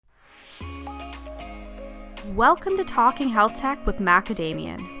Welcome to Talking Health Tech with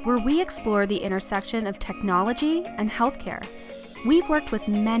Macadamian, where we explore the intersection of technology and healthcare. We've worked with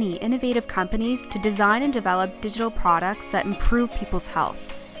many innovative companies to design and develop digital products that improve people's health,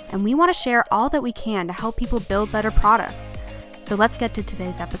 and we want to share all that we can to help people build better products. So let's get to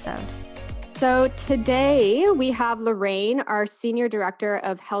today's episode. So today we have Lorraine, our Senior Director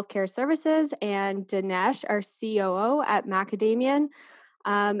of Healthcare Services, and Dinesh, our COO at Macadamian.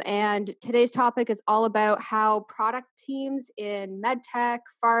 And today's topic is all about how product teams in medtech,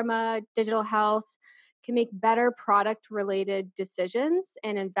 pharma, digital health can make better product-related decisions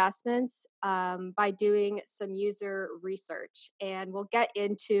and investments by doing some user research. And we'll get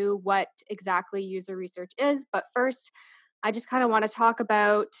into what exactly user research is. But first, I just kind of want to talk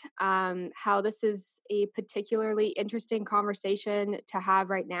about how this is a particularly interesting conversation to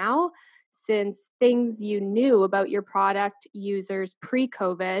have right now, since things you knew about your product users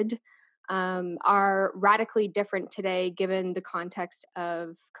pre-COVID are radically different today given the context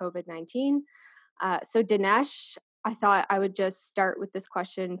of COVID-19. So Dinesh, I thought I would just start with this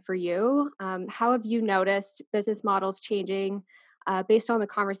question for you. How have you noticed business models changing based on the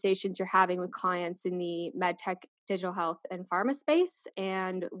conversations you're having with clients in the medtech, digital health, and pharma space?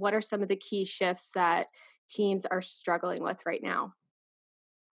 And what are some of the key shifts that teams are struggling with right now?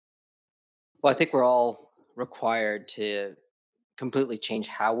 Well, I think we're all required to completely change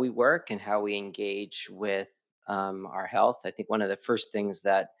how we work and how we engage with our health. I think one of the first things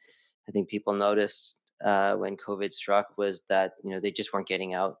that I think people noticed when COVID struck was that they just weren't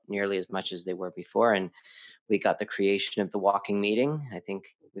getting out nearly as much as they were before, and we got the creation of the walking meeting. I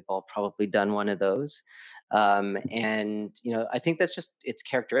think we've all probably done one of those, and I think that's just it's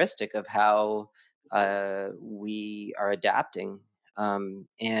characteristic of how we are adapting,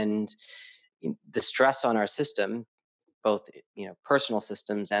 and the stress on our system, both personal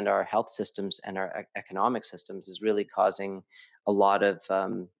systems and our health systems and our economic systems, is really causing a lot of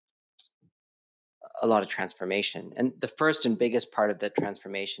transformation. And the first and biggest part of that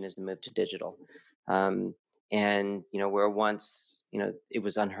transformation is the move to digital. Um, and where once it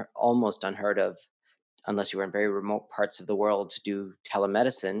was almost unheard of, unless you were in very remote parts of the world, to do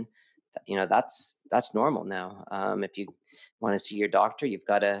telemedicine. That's normal now. If you want to see your doctor, you've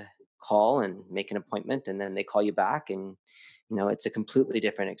got to call and make an appointment, and then they call you back, and it's a completely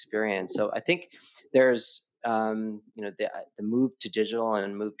different experience. So I think there's the move to digital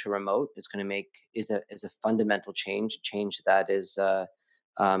and move to remote is going to make is a fundamental change that is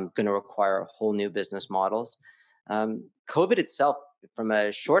going to require whole new business models. COVID itself, from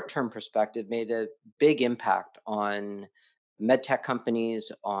a short-term perspective, made a big impact on medtech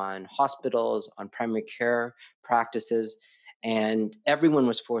companies, on hospitals, on primary care practices, and everyone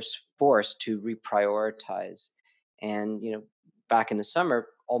was forced to reprioritize. And back in the summer,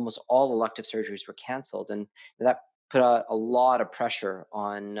 almost all elective surgeries were canceled, and that put a lot of pressure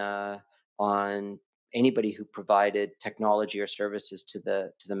on anybody who provided technology or services to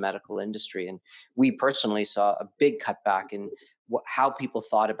the medical industry. And we personally saw a big cutback in how people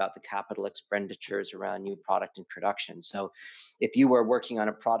thought about the capital expenditures around new product introduction. So if you were working on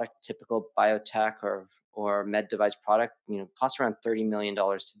a product, typical biotech or med device product, costs around $30 million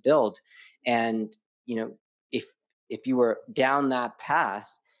to build. And if you were down that path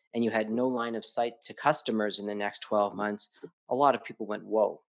and you had no line of sight to customers in the next 12 months, a lot of people went,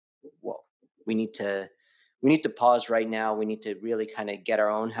 whoa, we need to pause right now. We need to really kind of get our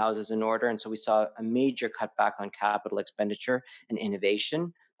own houses in order. And so we saw a major cutback on capital expenditure and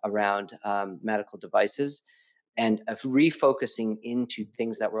innovation around medical devices, and of refocusing into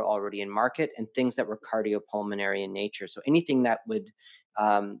things that were already in market and things that were cardiopulmonary in nature. So anything that would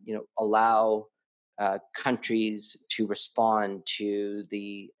allow countries to respond to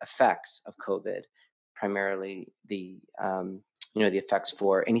the effects of COVID, primarily the effects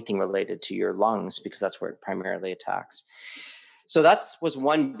for anything related to your lungs, because that's where it primarily attacks. So that was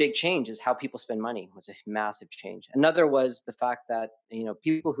one big change, is how people spend money was a massive change. Another was the fact that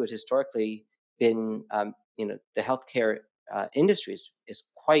people who had historically been the healthcare industry is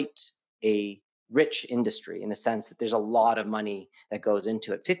quite a rich industry, in the sense that there's a lot of money that goes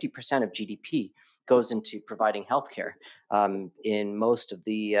into it. 50% of GDP goes into providing healthcare in most of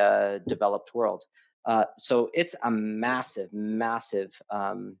the developed world. So it's a massive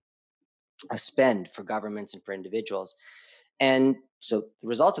a spend for governments and for individuals. And so the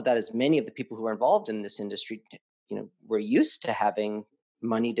result of that is many of the people who are involved in this industry, were used to having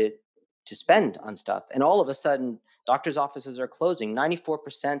money to spend on stuff. And all of a sudden, doctors' offices are closing.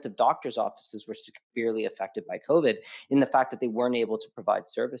 94% of doctors' offices were severely affected by COVID, in the fact that they weren't able to provide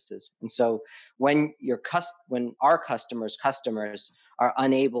services. And so when our customers are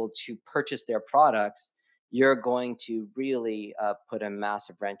unable to purchase their products, you're going to really put a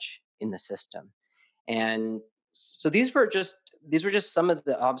massive wrench in the system. And so these were just some of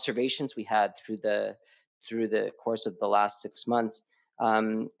the observations we had through the course of the last 6 months.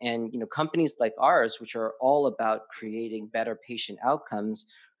 And companies like ours, which are all about creating better patient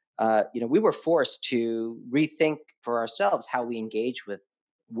outcomes, we were forced to rethink for ourselves how we engage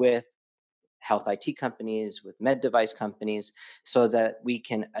with health IT companies, with med device companies, so that we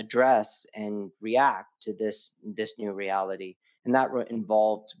can address and react to this new reality. And that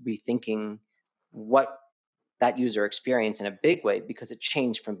involved rethinking what that user experience in a big way, because it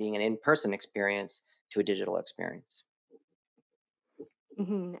changed from being an in-person experience to a digital experience.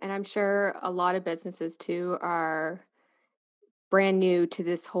 And I'm sure a lot of businesses too are brand new to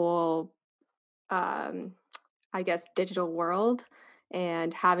this whole, um, I guess, digital world,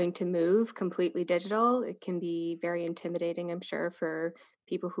 and having to move completely digital. It can be very intimidating, I'm sure, for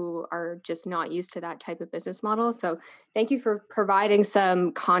people who are just not used to that type of business model. So, thank you for providing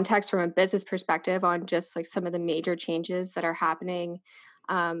some context from a business perspective on just like some of the major changes that are happening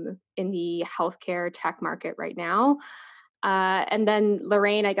in the healthcare tech market right now. And then,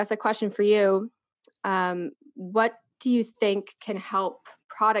 Lorraine, I guess a question for you. What do you think can help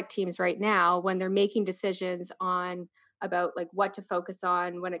product teams right now when they're making decisions on about like what to focus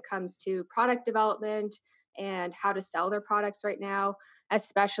on when it comes to product development and how to sell their products right now,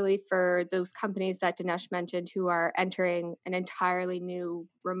 especially for those companies that Dinesh mentioned who are entering an entirely new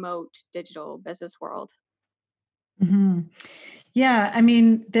remote digital business world? Mhm. Yeah, I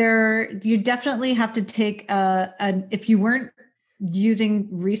mean, you definitely have to take if you weren't using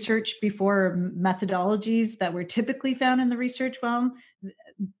research before, methodologies that were typically found in the research realm,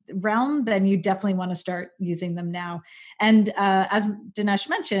 then you definitely want to start using them now. And as Dinesh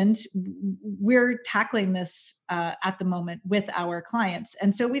mentioned, we're tackling this at the moment with our clients.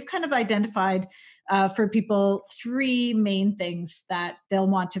 And so we've kind of identified for people three main things that they'll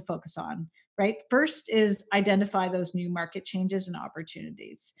want to focus on. Right. First is identify those new market changes and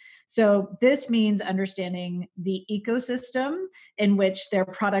opportunities. So this means understanding the ecosystem in which their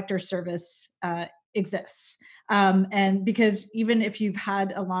product or service exists. And because even if you've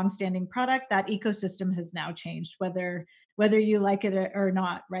had a longstanding product, that ecosystem has now changed, whether you like it or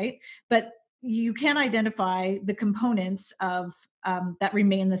not, right? But you can identify the components of that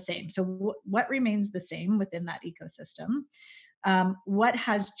remain the same. So what remains the same within that ecosystem? What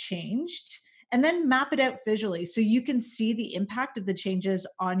has changed? And then map it out visually so you can see the impact of the changes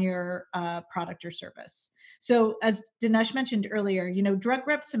on your product or service. So as Dinesh mentioned earlier, drug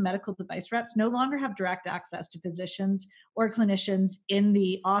reps and medical device reps no longer have direct access to physicians or clinicians in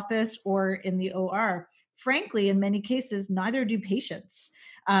the office or in the OR. Frankly, in many cases, neither do patients.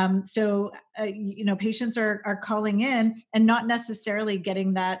 Patients are calling in and not necessarily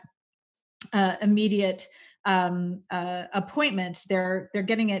getting that immediate appointment. They're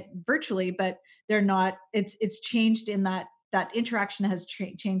getting it virtually, but they're not. It's changed in that interaction has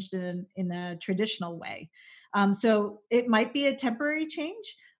changed in a traditional way. So it might be a temporary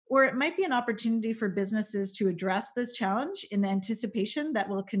change, or it might be an opportunity for businesses to address this challenge in anticipation that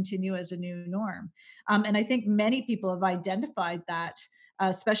will continue as a new norm. And I think many people have identified that,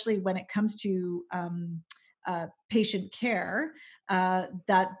 especially when it comes to patient care,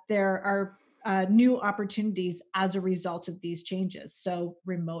 that there are new opportunities as a result of these changes. So,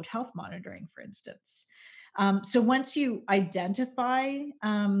 remote health monitoring, for instance. So once you identify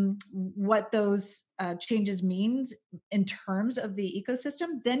what those changes means in terms of the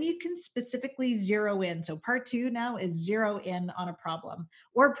ecosystem, then you can specifically zero in. So part two now is zero in on a problem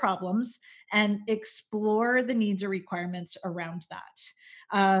or problems and explore the needs or requirements around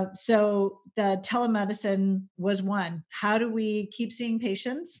that. So the telemedicine was one. How do we keep seeing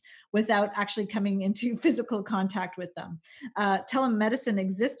patients without actually coming into physical contact with them? Telemedicine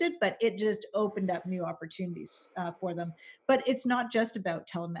existed, but it just opened up new opportunities for them. But it's not just about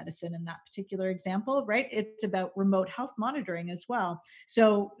telemedicine in that particular example, right? It's about remote health monitoring as well.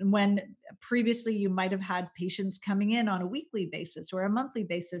 So when previously you might have had patients coming in on a weekly basis or a monthly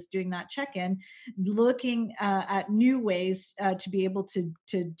basis doing that check-in, looking at new ways to be able to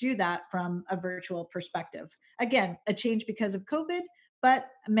do that from a virtual perspective. Again, a change because of COVID, but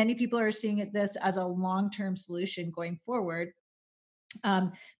many people are seeing this as a long-term solution going forward,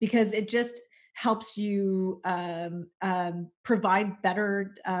 because it just helps you provide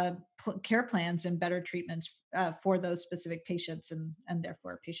better care plans and better treatments for those specific patients, and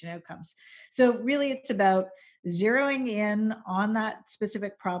therefore patient outcomes. So really it's about zeroing in on that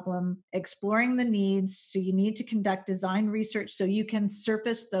specific problem, exploring the needs. So you need to conduct design research so you can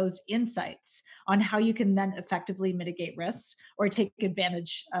surface those insights on how you can then effectively mitigate risks or take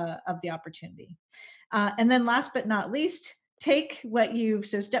advantage of the opportunity. And then last but not least,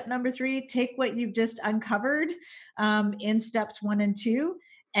 so step number 3, take what you've just uncovered in steps 1 and 2,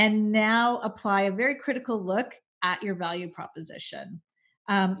 and now apply a very critical look at your value proposition.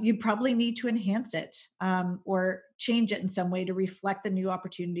 You probably need to enhance it or change it in some way to reflect the new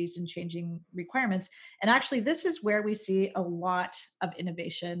opportunities and changing requirements. And actually, this is where we see a lot of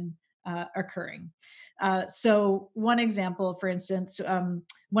innovation occurring. So one example, for instance,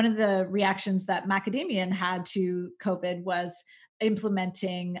 one of the reactions that Macadamian had to COVID was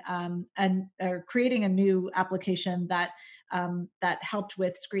implementing or creating a new application that helped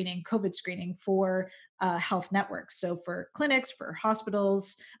with COVID screening for health networks. So for clinics, for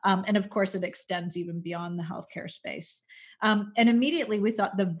hospitals, and of course it extends even beyond the healthcare space. And immediately we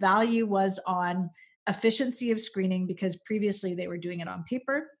thought the value was on efficiency of screening because previously they were doing it on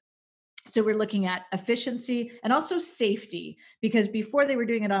paper. So we're looking at efficiency and also safety, because before they were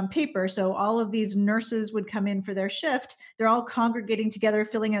doing it on paper, so all of these nurses would come in for their shift, they're all congregating together,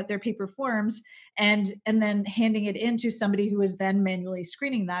 filling out their paper forms, and then handing it in to somebody who is then manually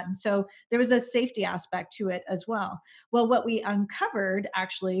screening that. And so there was a safety aspect to it as well. Well, what we uncovered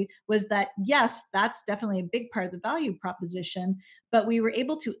actually was that, yes, that's definitely a big part of the value proposition, but we were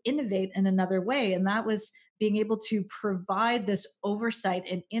able to innovate in another way. And that was being able to provide this oversight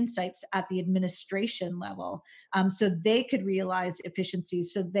and insights at the administration level, so they could realize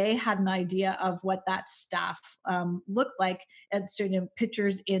efficiencies. So they had an idea of what that staff looked like at certain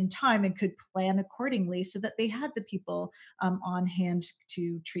pictures in time and could plan accordingly so that they had the people on hand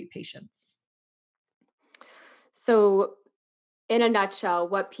to treat patients. So, in a nutshell,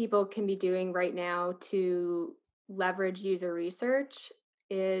 what people can be doing right now to leverage user research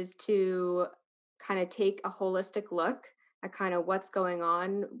is to kind of take a holistic look at kind of what's going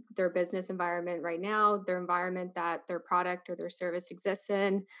on their business environment right now, their environment that their product or their service exists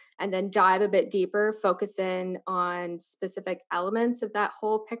in, and then dive a bit deeper, focus in on specific elements of that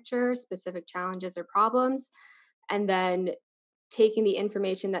whole picture, specific challenges or problems, and then taking the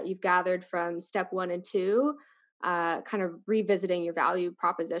information that you've gathered from step 1 and 2, kind of revisiting your value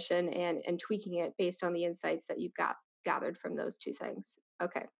proposition and tweaking it based on the insights that you've gathered from those 2 things.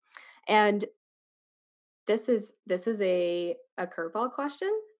 Okay. And this is a curveball question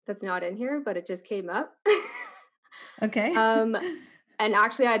that's not in here, but it just came up. Okay. um, and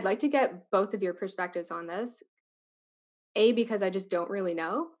actually, I'd like to get both of your perspectives on this. A, because I just don't really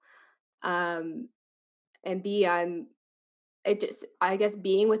know, um, and B, I guess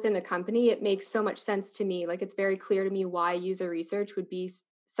being within the company, it makes so much sense to me. Like, it's very clear to me why user research would be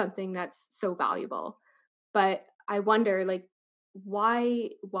something that's so valuable. But I wonder, like, why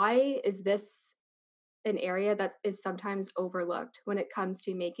is this an area that is sometimes overlooked when it comes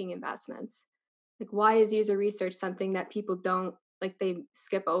to making investments? Like, why is user research something that people don't like, they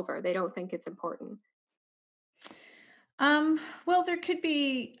skip over? They don't think it's important. Well, there could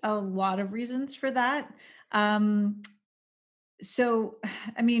be a lot of reasons for that. Um, so,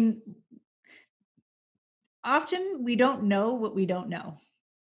 I mean, often we don't know what we don't know.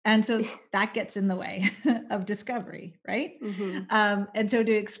 And so that gets in the way of discovery, right? Hmm. And so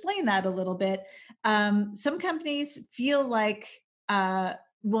to explain that a little bit, some companies feel like,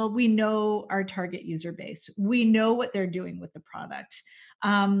 well, we know our target user base, we know what they're doing with the product,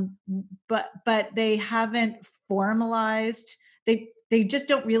 but they haven't formalized. They just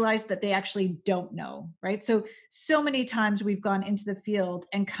don't realize that they actually don't know, right? So many times we've gone into the field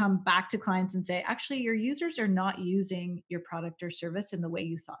and come back to clients and say, actually, your users are not using your product or service in the way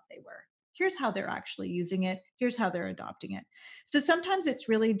you thought they were. Here's how they're actually using it. Here's how they're adopting it. So sometimes it's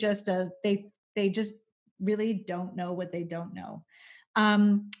really just they just really don't know what they don't know.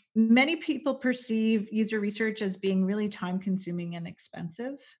 Many people perceive user research as being really time consuming and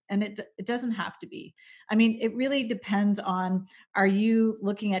expensive, and it doesn't have to be. I mean, it really depends on, are you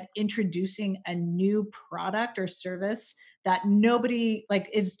looking at introducing a new product or service that nobody like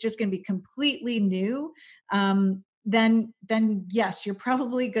is just going to be completely new? Then yes, you're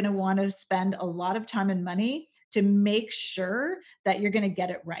probably going to want to spend a lot of time and money to make sure that you're going to get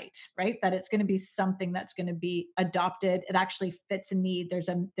it right? That it's going to be something that's going to be adopted. It actually fits a need. There's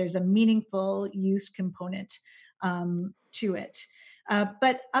a meaningful use component to it.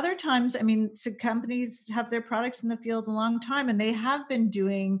 But other times, I mean, so companies have their products in the field a long time, and they have been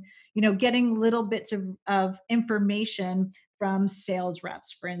doing, getting little bits of information from sales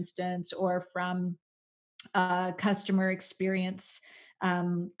reps, for instance, or from customer experience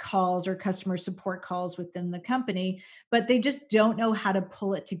calls or customer support calls within the company, but they just don't know how to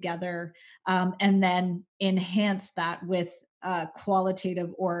pull it together and then enhance that with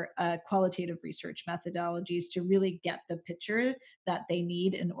qualitative research methodologies to really get the picture that they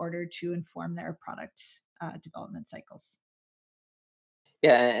need in order to inform their product development cycles.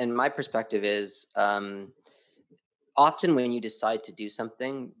 Yeah, and my perspective is often when you decide to do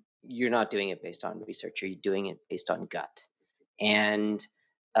something, you're not doing it based on research, you're doing it based on gut. And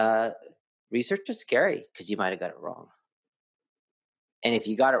uh, research is scary because you might have got it wrong. And if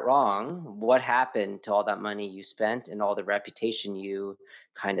you got it wrong, what happened to all that money you spent and all the reputation you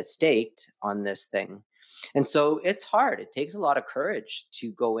kind of staked on this thing? And so it's hard. It takes a lot of courage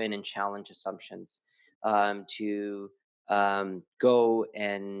to go in and challenge assumptions, to go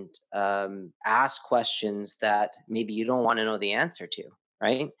and ask questions that maybe you don't want to know the answer to,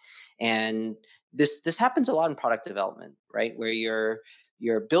 right? And this happens a lot in product development, right? Where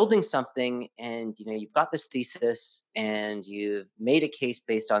you're building something and you've got this thesis and you've made a case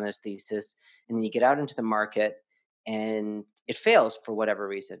based on this thesis, and then you get out into the market and it fails for whatever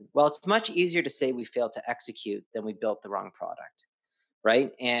reason. Well, it's much easier to say we failed to execute than we built the wrong product,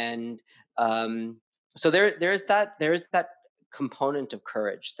 right? And so there is that component of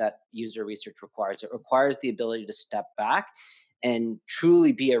courage that user research requires. It requires the ability to step back and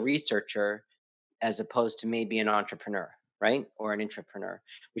truly be a researcher as opposed to maybe an entrepreneur, right? Or an intrapreneur,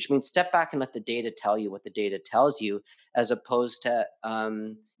 which means step back and let the data tell you what the data tells you, as opposed to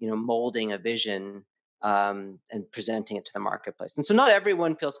molding a vision and presenting it to the marketplace. And so not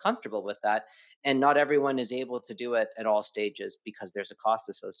everyone feels comfortable with that, and not everyone is able to do it at all stages because there's a cost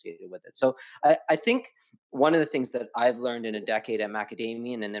associated with it. So I think one of the things that I've learned in a decade at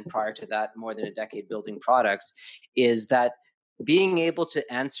Macadamian, and then prior to that, more than a decade building products, is that being able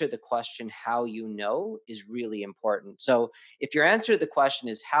to answer the question how you know is really important. So if your answer to the question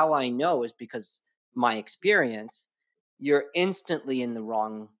is how I know is because my experience, you're instantly in the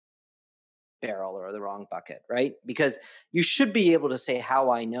wrong barrel or the wrong bucket, right? Because you should be able to say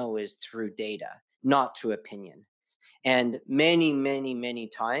how I know is through data, not through opinion. And many, many, many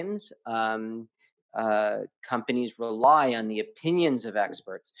times, companies rely on the opinions of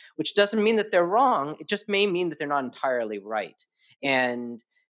experts, which doesn't mean that they're wrong. It just may mean that they're not entirely right. And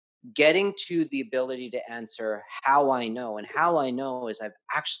getting to the ability to answer how I know, and how I know is I've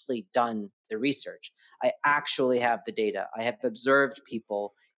actually done the research. I actually have the data. I have observed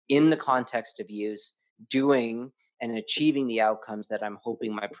people in the context of use doing and achieving the outcomes that I'm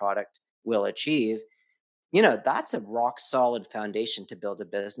hoping my product will achieve. That's a rock solid foundation to build a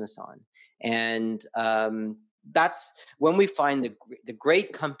business on. And that's when we find the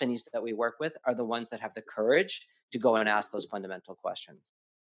great companies that we work with are the ones that have the courage to go and ask those fundamental questions.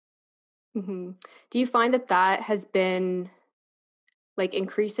 Hmm. Do you find that that has been like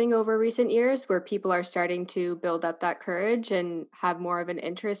increasing over recent years where people are starting to build up that courage and have more of an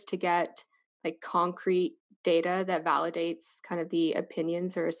interest to get like concrete data that validates kind of the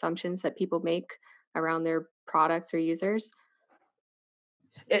opinions or assumptions that people make around their products or users?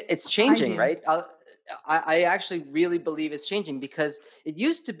 It's I changing, do. right? I actually really believe it's changing, because it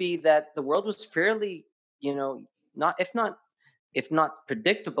used to be that the world was fairly, not if not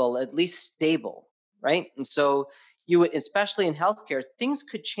predictable, at least stable, right? And so especially in healthcare, things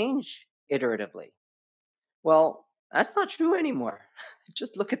could change iteratively. Well, that's not true anymore.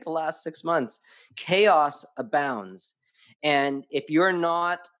 Just look at the last 6 months. Chaos abounds. And if you're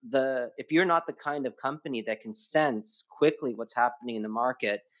not the kind of company that can sense quickly what's happening in the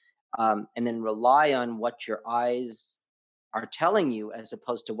market, and then rely on what your eyes are telling you as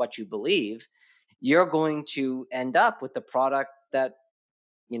opposed to what you believe, you're going to end up with the product that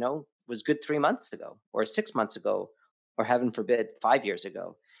was good 3 months ago or 6 months ago, or heaven forbid, 5 years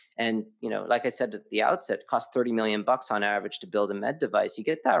ago. And like I said at the outset, it costs 30 million bucks on average to build a med device. You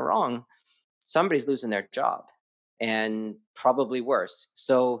get that wrong, somebody's losing their job, and probably worse.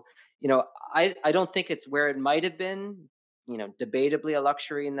 So I don't think it's where it might have been, debatably a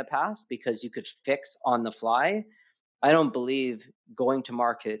luxury in the past because you could fix on the fly. I don't believe going to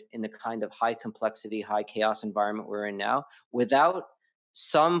market in the kind of high complexity, high chaos environment we're in now without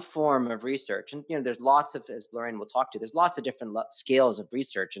some form of research. And there's lots of, as Lorraine will talk to, there's lots of different scales of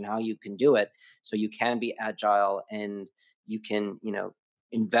research and how you can do it, so you can be agile and you can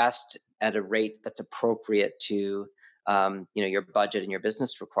invest at a rate that's appropriate to your budget and your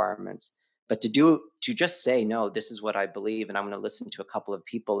business requirements. But to just say, no, this is what I believe, and I'm going to listen to a couple of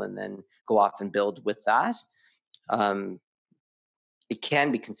people and then go off and build with that, it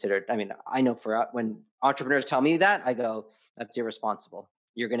can be considered. I mean, I know when entrepreneurs tell me that, I go, that's irresponsible.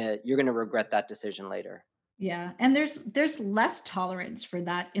 You're gonna regret that decision later. Yeah, and there's less tolerance for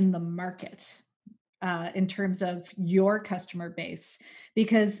that in the market, in terms of your customer base,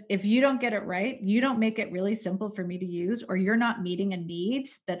 because if you don't get it right, you don't make it really simple for me to use, or you're not meeting a need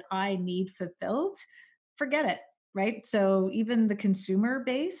that I need fulfilled, forget it, right? So even the consumer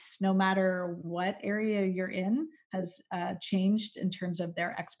base, no matter what area you're in, has changed in terms of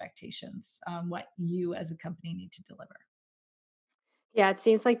their expectations, what you as a company need to deliver. Yeah, it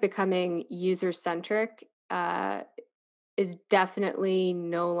seems like becoming user centric is definitely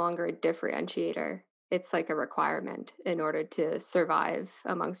no longer a differentiator. It's like a requirement in order to survive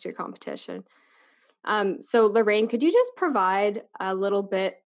amongst your competition. So, Lorraine, could you just provide a little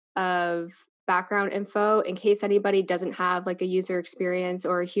bit of background info in case anybody doesn't have like a user experience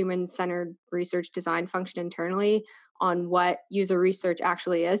or a human centered research design function internally on what user research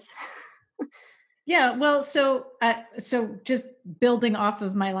actually is? Yeah, well, so just building off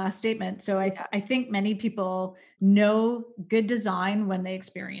of my last statement, so Yeah. I think many people know good design when they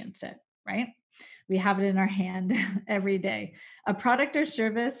experience it, right? We have it in our hand every day. A product or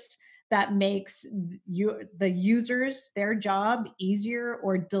service that makes the users their job easier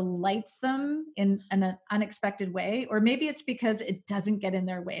or delights them in an unexpected way, or maybe it's because it doesn't get in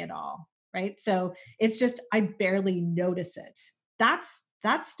their way at all, right? So it's just I barely notice it. That's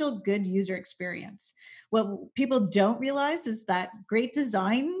still good user experience. What people don't realize is that great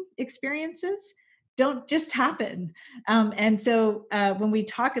design experiences don't just happen. And so when we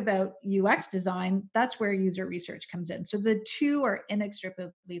talk about UX design, that's where user research comes in. So the two are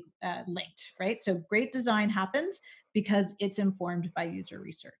inextricably linked, right? So great design happens because it's informed by user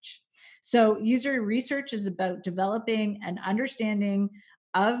research. So user research is about developing an understanding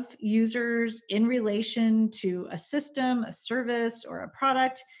of users in relation to a system, a service, or a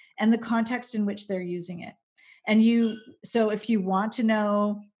product, and the context in which they're using it. So if you want to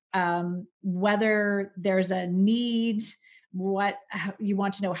know whether there's a need, you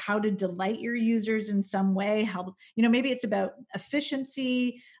want to know how to delight your users in some way, how, maybe it's about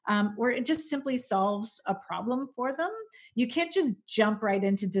efficiency, or it just simply solves a problem for them. You can't just jump right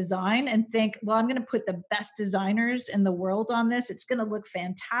into design and think, well, I'm going to put the best designers in the world on this. It's going to look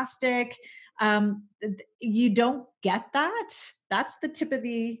fantastic. You don't get that. That's the tip of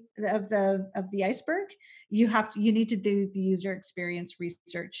the iceberg. You need to do the user experience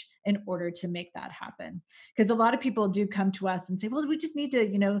research in order to make that happen, because a lot of people do come to us and say, well, we just need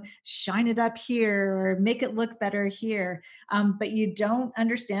to shine it up here or make it look better here, but you don't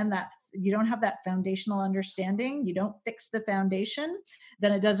understand that. You don't have that foundational understanding, you don't fix the foundation,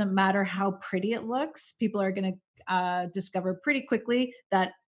 then it doesn't matter how pretty it looks. People are going to discover pretty quickly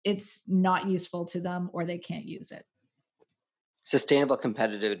that it's not useful to them or they can't use it. Sustainable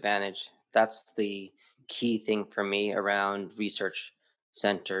competitive advantage. That's the key thing for me around research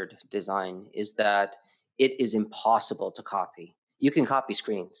centered design, is that it is impossible to copy. You can copy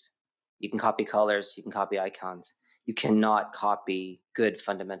screens, you can copy colors, you can copy icons. You cannot copy good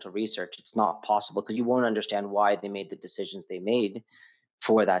fundamental research. It's not possible because you won't understand why they made the decisions they made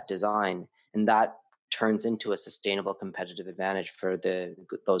for that design. And that turns into a sustainable competitive advantage for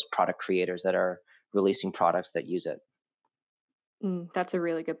those product creators that are releasing products that use it. That's a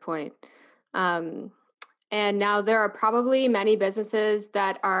really good point. Um, and now there are probably many businesses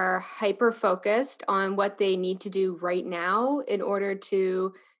that are hyper focused on what they need to do right now in order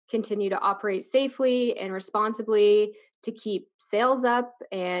to continue to operate safely and responsibly, to keep sales up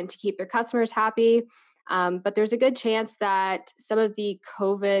and to keep their customers happy. But there's a good chance that some of the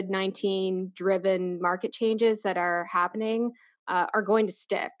COVID-19 driven market changes that are happening are going to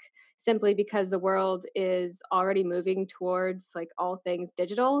stick, simply because the world is already moving towards like all things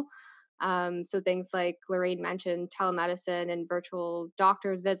digital. So things like Lorraine mentioned, telemedicine and virtual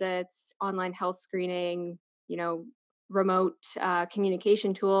doctor's visits, online health screening, remote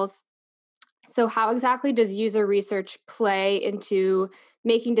communication tools. So how exactly does user research play into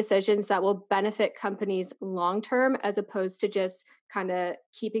making decisions that will benefit companies long term, as opposed to just kind of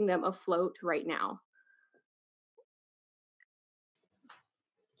keeping them afloat right now?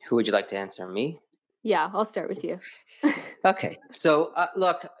 Who would you like to answer? Me? Yeah, I'll start with you. Okay. So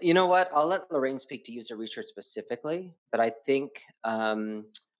look, you know what? I'll let Lorraine speak to user research specifically, but I think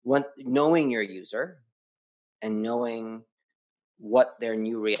knowing your user and knowing what their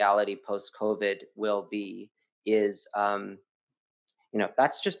new reality post COVID will be is,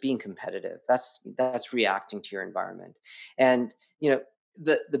 that's just being competitive. That's reacting to your environment. And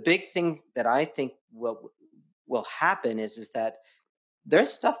the big thing that I think will happen is that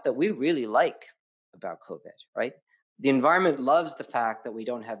there's stuff that we really like about COVID, right? The environment loves the fact that we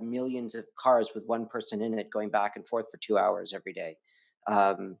don't have millions of cars with one person in it going back and forth for 2 hours every day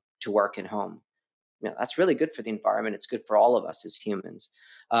to work and home. That's really good for the environment. It's good for all of us as humans.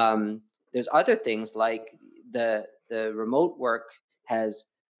 There's other things like the remote work has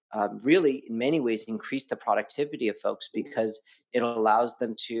really, in many ways, increased the productivity of folks because it allows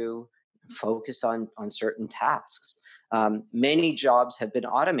them to focus on certain tasks. Many jobs have been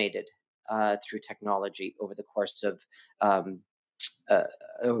automated through technology over the course of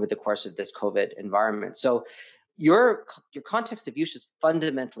this COVID environment. So your context of use has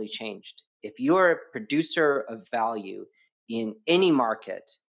fundamentally changed. If you're a producer of value in any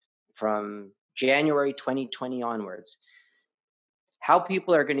market from January 2020 onwards, how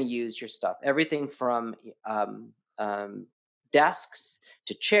people are going to use your stuff, everything from desks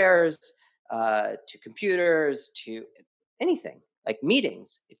to chairs to computers to anything like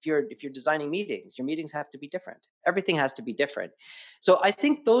meetings. If you're designing meetings, your meetings have to be different. Everything has to be different. So I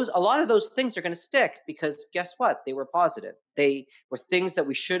think a lot of those things are going to stick because guess what? They were positive. They were things that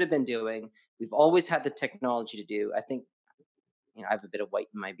we should have been doing. We've always had the technology to do. I think I have a bit of white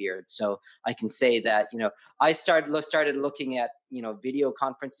in my beard, so I can say that I started looking at video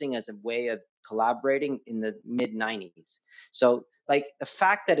conferencing as a way of collaborating in the mid 90s. So like the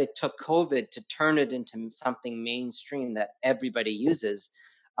fact that it took COVID to turn it into something mainstream that everybody uses,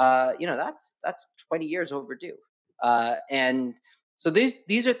 that's 20 years overdue. And so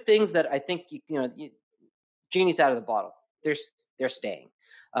these are things that I think genie's out of the bottle. They're staying.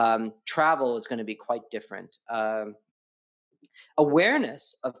 Travel is going to be quite different.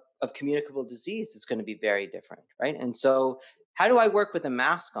 Awareness of communicable disease is going to be very different, right? And so how do I work with a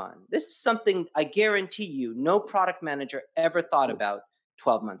mask on? This is something I guarantee you no product manager ever thought about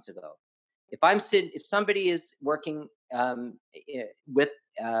 12 months ago. If somebody is working with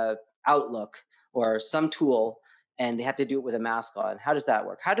Outlook or some tool and they have to do it with a mask on, how does that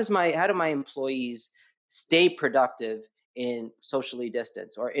work? How do my employees stay productive in socially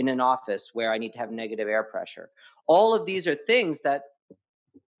distance or in an office where I need to have negative air pressure? All of these are things that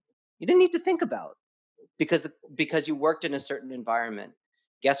you didn't need to think about because you worked in a certain environment.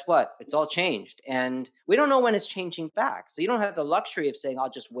 Guess what? It's all changed. And we don't know when it's changing back. So you don't have the luxury of saying, I'll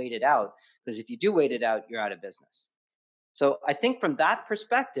just wait it out. Because if you do wait it out, you're out of business. So I think from that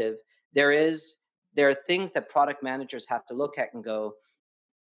perspective, there are things that product managers have to look at and go,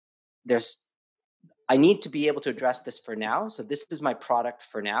 I need to be able to address this for now. So this is my product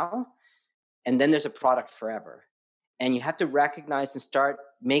for now. And then there's a product forever. And you have to recognize and start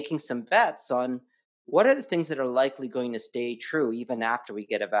making some bets on what are the things that are likely going to stay true even after we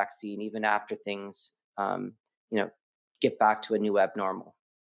get a vaccine, even after things get back to a new abnormal.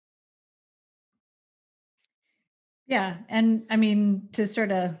 Yeah. And I mean, to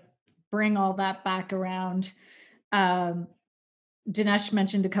sort of bring all that back around, Dinesh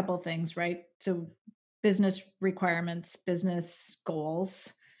mentioned a couple of things, right? So business requirements, business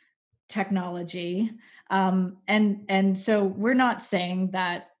goals, technology. And so we're not saying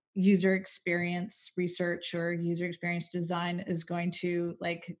that user experience research or user experience design is going to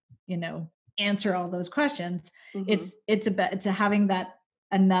answer all those questions. Mm-hmm. It's having that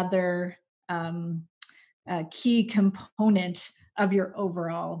another key component of your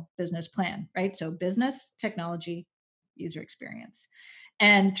overall business plan, right? So business, technology, user experience.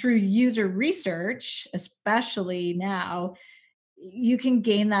 And through user research, especially now, you can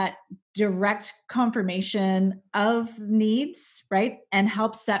gain that direct confirmation of needs, right? And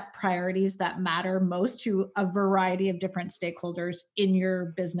help set priorities that matter most to a variety of different stakeholders in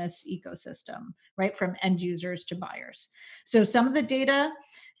your business ecosystem, right? From end users to buyers. So some of the data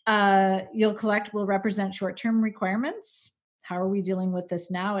you'll collect will represent short-term requirements. How are we dealing with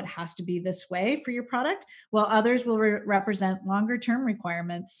this now? It has to be this way for your product. While others will represent longer-term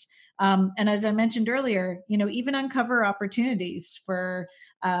requirements. And as I mentioned earlier, even uncover opportunities for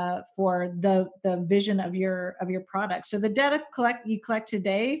the vision of your product. So the data you collect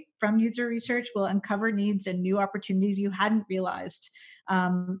today from user research will uncover needs and new opportunities you hadn't realized,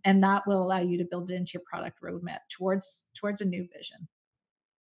 and that will allow you to build it into your product roadmap towards a new vision.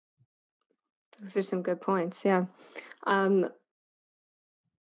 Those are some good points. Yeah.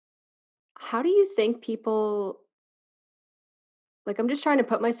 How do you think people, I'm just trying to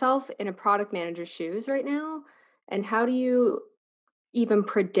put myself in a product manager's shoes right now. And how do you even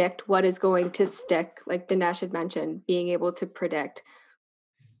predict what is going to stick? Like Dinesh had mentioned, being able to predict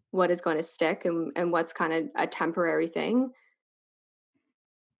what is going to stick and what's kind of a temporary thing.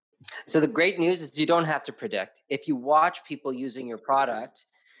 So the great news is you don't have to predict. If you watch people using your product,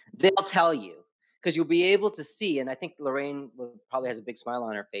 they'll tell you, because you'll be able to see. And I think Lorraine probably has a big smile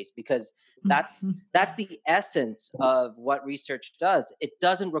on her face, because that's the essence of what research does. It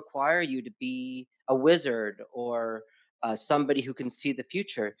doesn't require you to be a wizard or somebody who can see the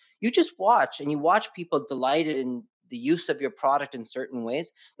future. You just watch, and you watch people delighted in the use of your product in certain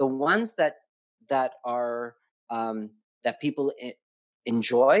ways. The ones that are that people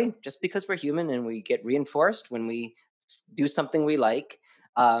enjoy, just because we're human and we get reinforced when we do something we like,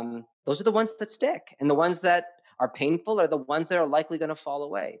 those are the ones that stick. And the ones that are painful are the ones that are likely going to fall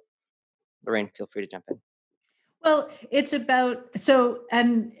away. Lorraine, feel free to jump in. Well, it's about,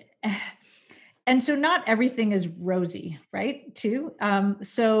 and so not everything is rosy, right? Too.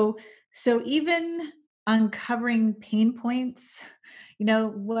 So even uncovering pain points,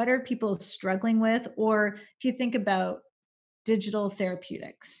 what are people struggling with? Or if you think about digital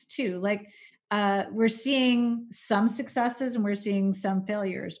therapeutics too, like we're seeing some successes and we're seeing some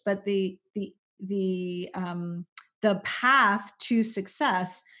failures, but the path to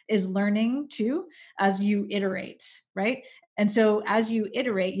success is learning too, as you iterate, right? And so as you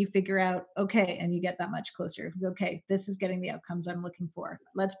iterate, you figure out, okay, and you get that much closer. Okay, this is getting the outcomes I'm looking for.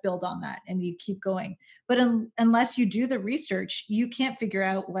 Let's build on that. And you keep going. But unless you do the research, you can't figure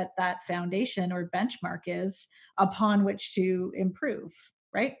out what that foundation or benchmark is upon which to improve,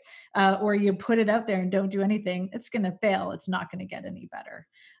 right? Or you put it out there and don't do anything, it's going to fail. It's not going to get any better.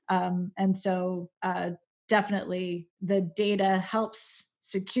 And so definitely the data helps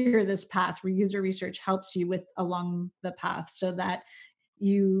secure this path, where user research helps you along the path so that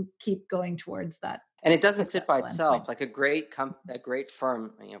you keep going towards that. And it doesn't sit by itself. Like a great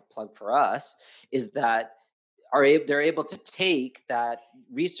firm, plug for us, is that they're able to take that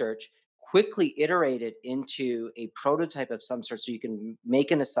research, quickly iterate it into a prototype of some sort, so you can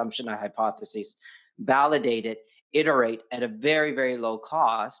make an assumption, a hypothesis, validate it, iterate at a very, very low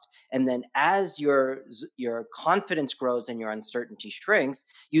cost. And then as your confidence grows and your uncertainty shrinks,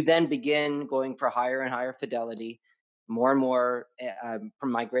 you then begin going for higher and higher fidelity, more and more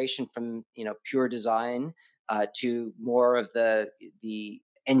from migration from pure design to more of the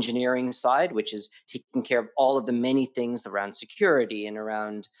engineering side, which is taking care of all of the many things around security and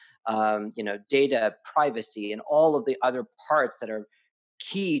around data privacy and all of the other parts that are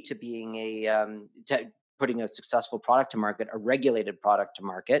key to being putting a successful product to market, a regulated product to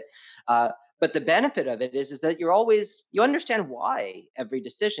market. But the benefit of it is that you understand why every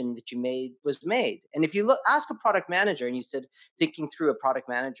decision that you made was made. And if you ask a product manager, and you said, thinking through a product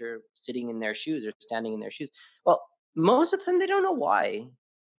manager sitting in their shoes or standing in their shoes, well, most of the time they don't know why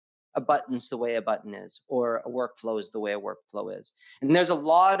a button's the way a button is, or a workflow is the way a workflow is. And there's a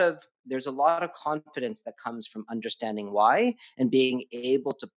lot of confidence that comes from understanding why and being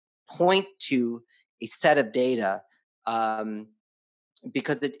able to point to a set of data,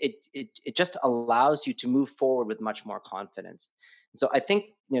 because it just allows you to move forward with much more confidence. And so I think,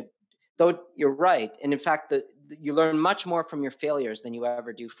 though you're right, and in fact, you learn much more from your failures than you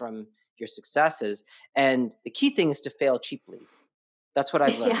ever do from your successes. And the key thing is to fail cheaply. That's what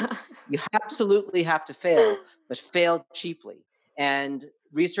I've learned. Yeah. You absolutely have to fail, but fail cheaply. And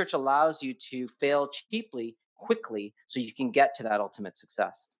research allows you to fail cheaply, quickly, so you can get to that ultimate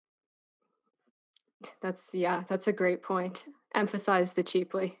success. That's a great point. Emphasize the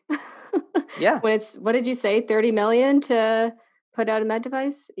cheaply. Yeah. When it's, what did you say, 30 million to put out a med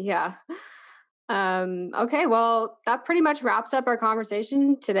device? Yeah. Okay, well, that pretty much wraps up our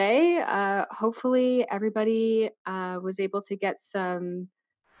conversation today. Hopefully everybody was able to get some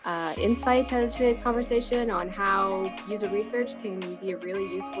insight out of today's conversation on how user research can be a really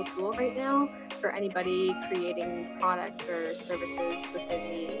useful tool right now for anybody creating products or services within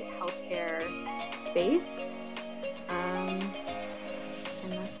the healthcare space. And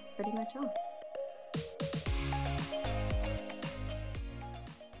that's pretty much all.